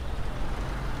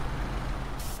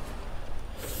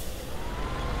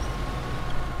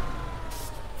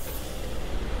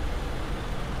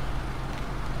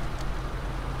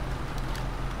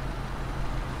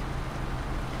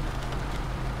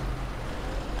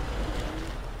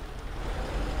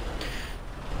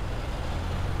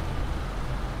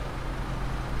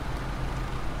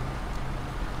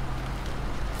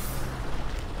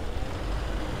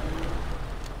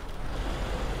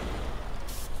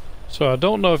 So I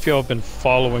don't know if y'all have been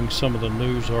following some of the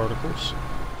news articles,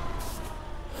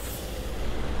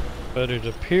 but it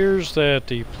appears that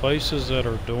the places that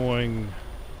are doing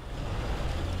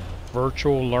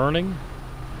virtual learning,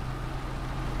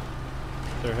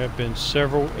 there have been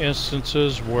several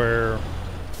instances where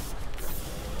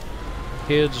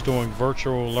kids doing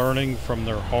virtual learning from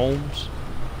their homes,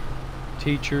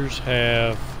 teachers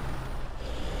have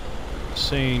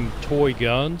seen toy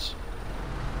guns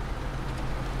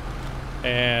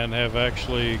and have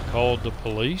actually called the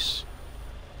police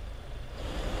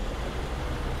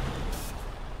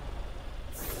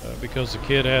because the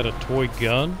kid had a toy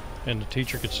gun and the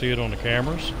teacher could see it on the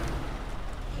cameras.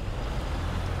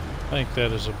 I think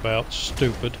that is about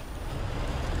stupid.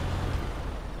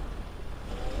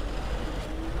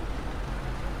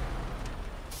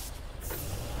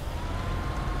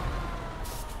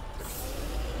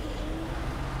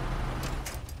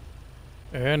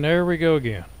 And there we go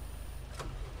again.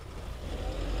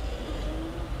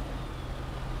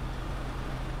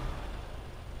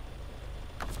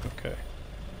 Okay,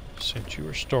 since you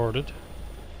were started.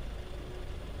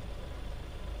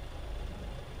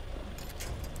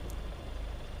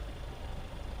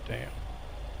 Damn.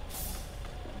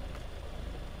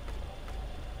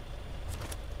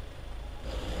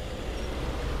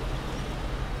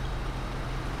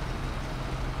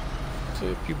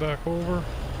 Flip you back over.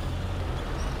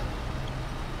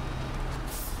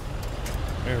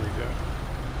 There we go.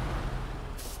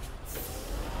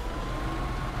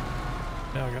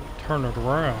 Now I gotta turn it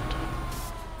around.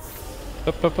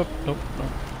 Up, up, up. Nope,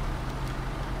 nope.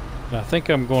 And I think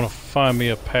I'm gonna find me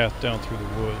a path down through the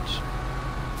woods.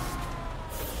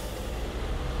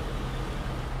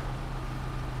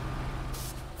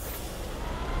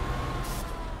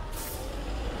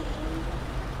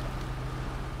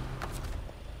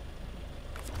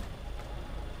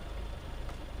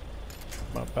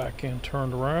 My back end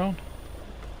turned around.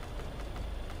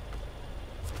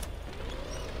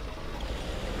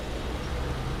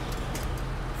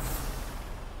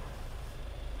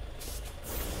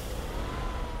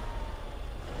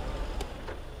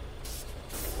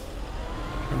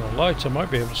 Turn the lights, I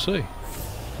might be able to see.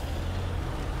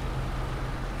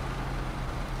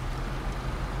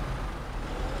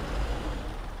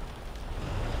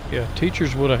 Yeah,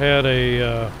 teachers would have had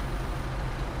a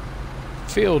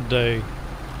field day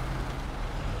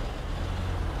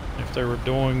if they were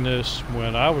doing this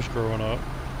when I was growing up.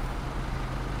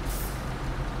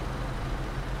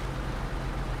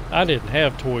 I didn't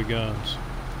have toy guns.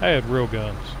 I had real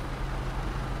guns.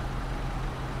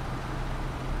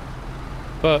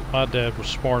 But my dad was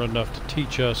smart enough to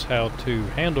teach us how to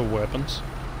handle weapons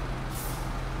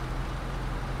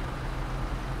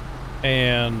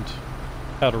and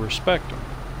how to respect them.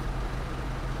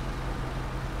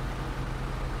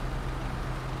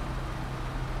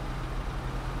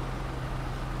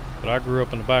 But I grew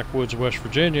up in the backwoods of West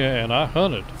Virginia and I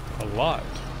hunted a lot.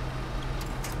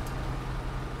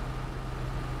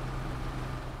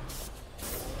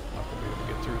 Not gonna be able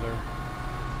to get through there.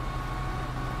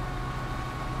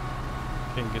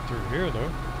 Can't get through here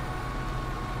though.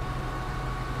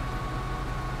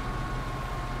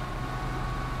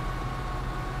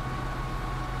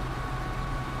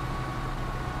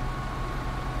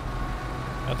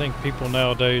 I think people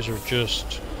nowadays are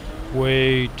just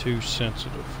way too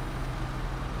sensitive.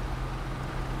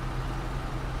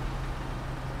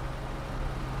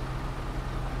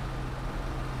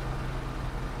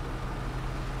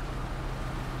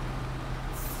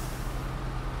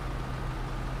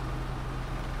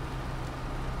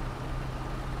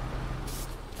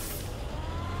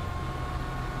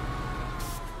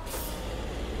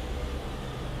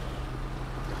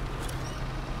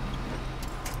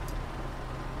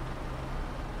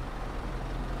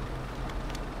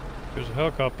 There's a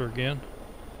helicopter again.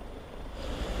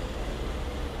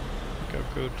 I think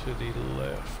I'll go to the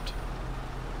left.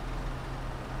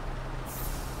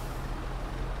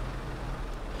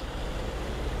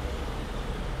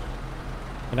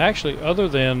 And actually, other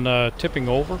than tipping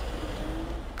over,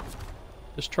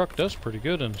 this truck does pretty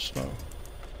good in the snow.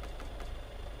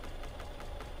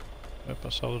 Yep, I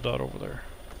saw the dot over there.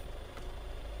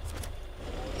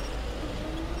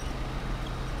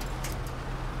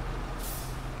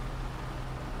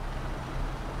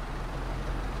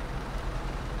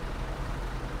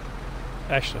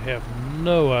 Actually have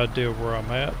no idea where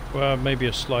I'm at. Well, maybe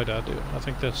a slight idea. I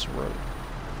think that's the road.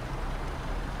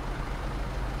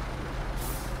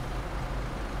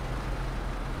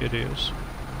 It is.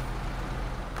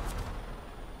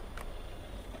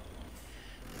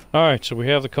 Alright, so we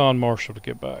have the con marshal to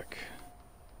get back.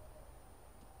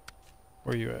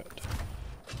 Where you at?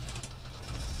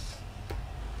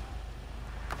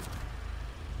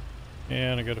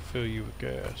 And I gotta fill you with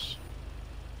gas.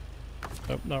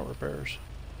 Nope, not repairs.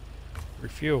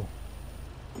 Refuel.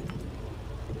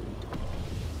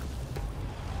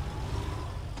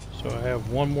 So I have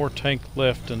one more tank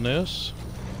left in this.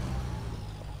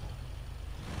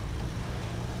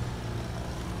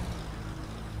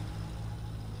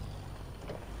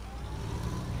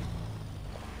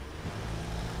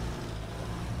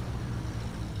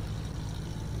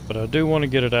 But I do want to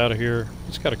get it out of here.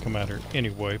 It's got to come out here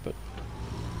anyway, but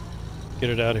get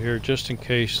it out of here just in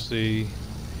case the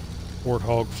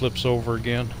warthog flips over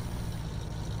again.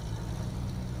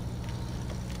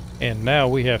 And now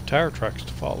we have tire tracks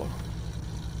to follow.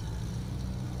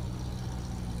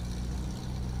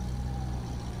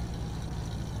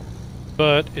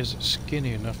 But is it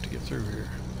skinny enough to get through here?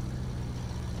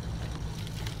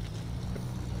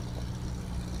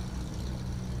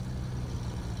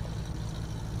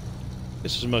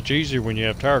 This is much easier when you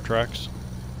have tire tracks.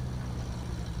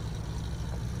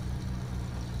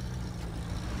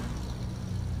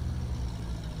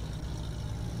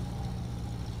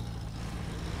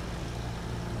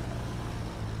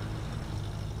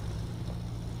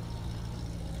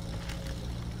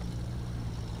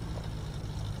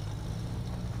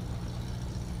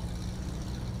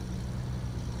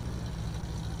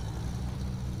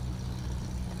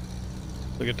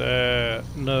 Look at that,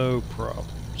 no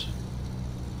problems.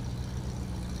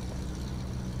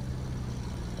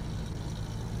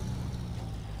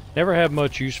 Never had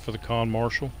much use for the con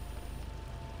marshal,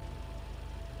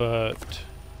 but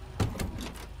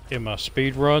in my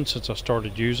speed run since I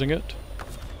started using it,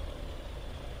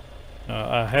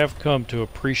 I have come to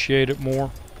appreciate it more.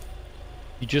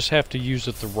 You just have to use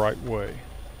it the right way.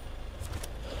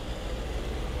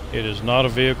 It is not a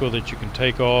vehicle that you can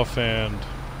take off and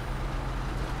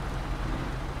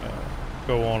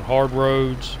go on hard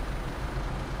roads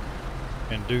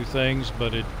and do things,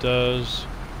 but it does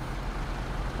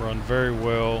run very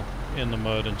well in the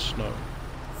mud and snow.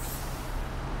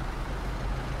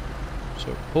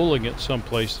 So pulling it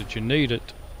someplace that you need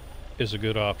it is a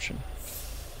good option.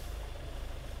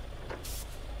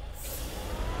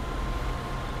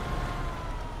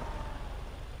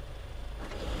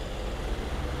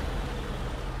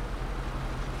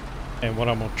 And what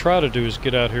I'm going to try to do is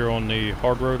get out here on the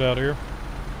hard road out here,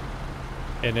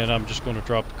 and then I'm just going to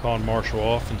drop the con marshal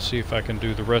off and see if I can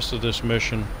do the rest of this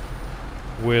mission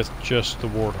with just the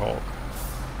warthog.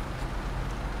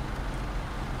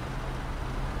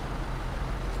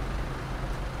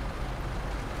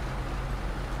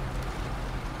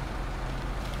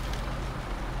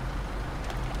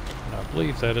 And I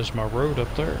believe that is my road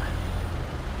up there.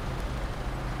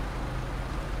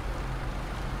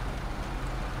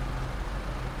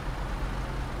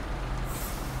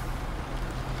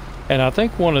 And I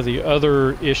think one of the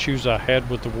other issues I had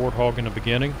with the warthog in the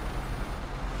beginning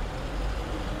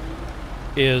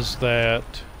is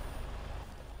that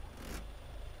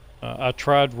I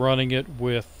tried running it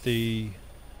with the...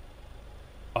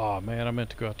 Oh man, I meant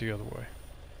to go out the other way.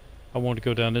 I wanted to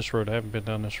go down this road. I haven't been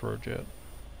down this road yet.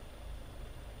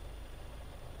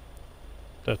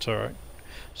 That's alright.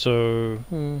 So...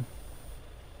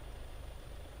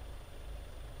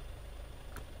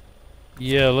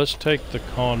 yeah, let's take the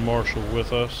con marshal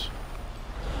with us,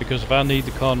 because if I need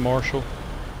the con marshal,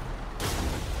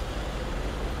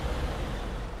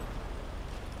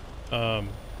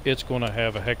 it's going to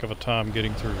have a heck of a time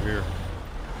getting through here,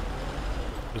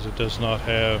 because it does not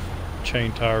have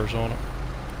chain tires on it.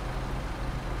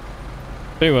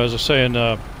 Anyway, as I was saying,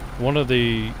 one of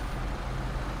the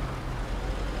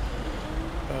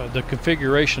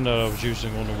configuration that I was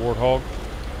using on the Warthog,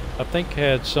 I think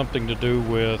had something to do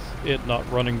with it not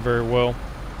running very well,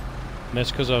 and that's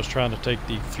because I was trying to take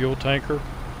the fuel tanker,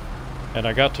 and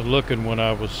I got to looking when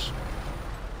I was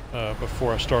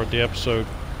before I started the episode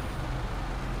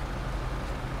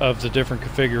of the different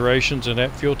configurations, and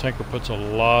that fuel tanker puts a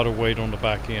lot of weight on the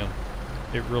back end.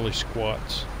 It really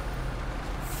squats.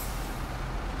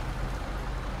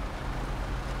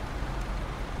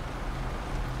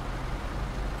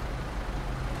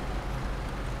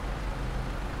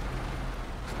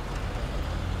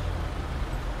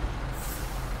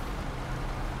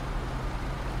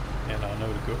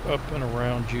 Go up and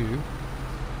around you,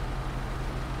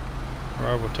 or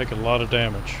I will take a lot of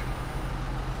damage.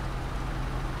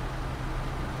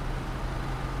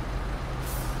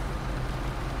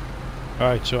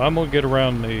 Alright, so I'm going to get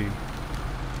around the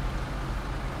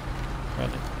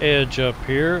edge up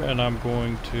here, and I'm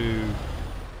going to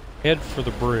head for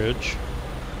the bridge.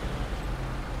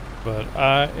 But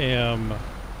I am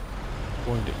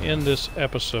going to end this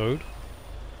episode.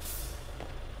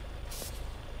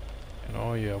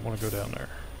 Oh yeah, I want to go down there.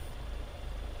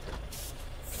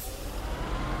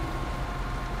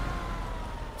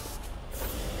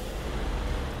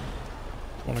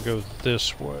 I want to go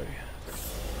this way.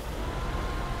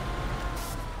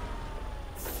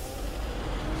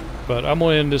 But I'm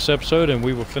going to end this episode, and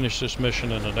we will finish this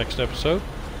mission in the next episode.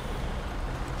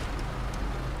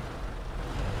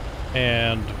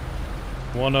 And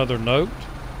one other note.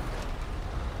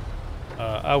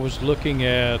 I was looking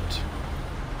at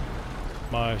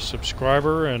my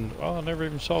subscriber, and oh, I never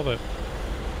even saw that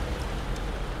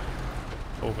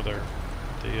over there,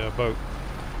 the boat.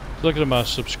 Looking at my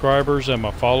subscribers and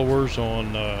my followers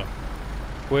on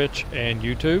Twitch and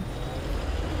YouTube,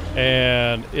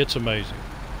 and it's amazing.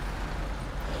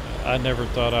 I never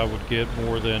thought I would get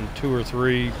more than 2 or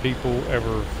 3 people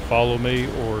ever follow me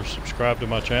or subscribe to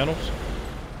my channels,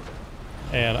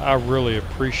 and I really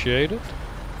appreciate it.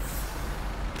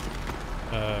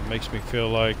 It makes me feel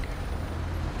like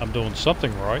I'm doing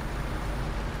something right.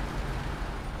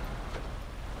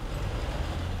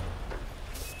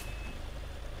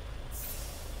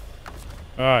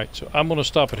 Alright, so I'm going to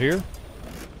stop it here.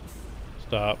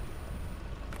 Stop.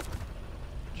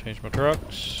 Change my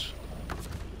trucks.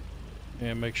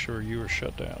 And make sure you are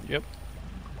shut down. Yep.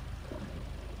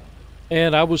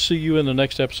 And I will see you in the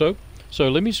next episode. So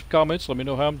leave me some comments. Let me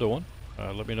know how I'm doing.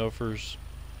 Let me know if there's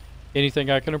anything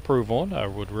I can improve on. I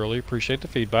would really appreciate the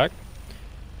feedback.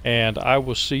 And I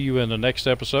will see you in the next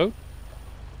episode.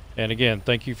 And again,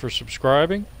 thank you for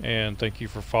subscribing. And thank you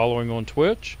for following on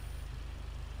Twitch.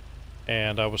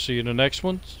 And I will see you in the next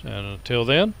one. And until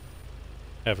then,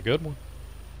 have a good one.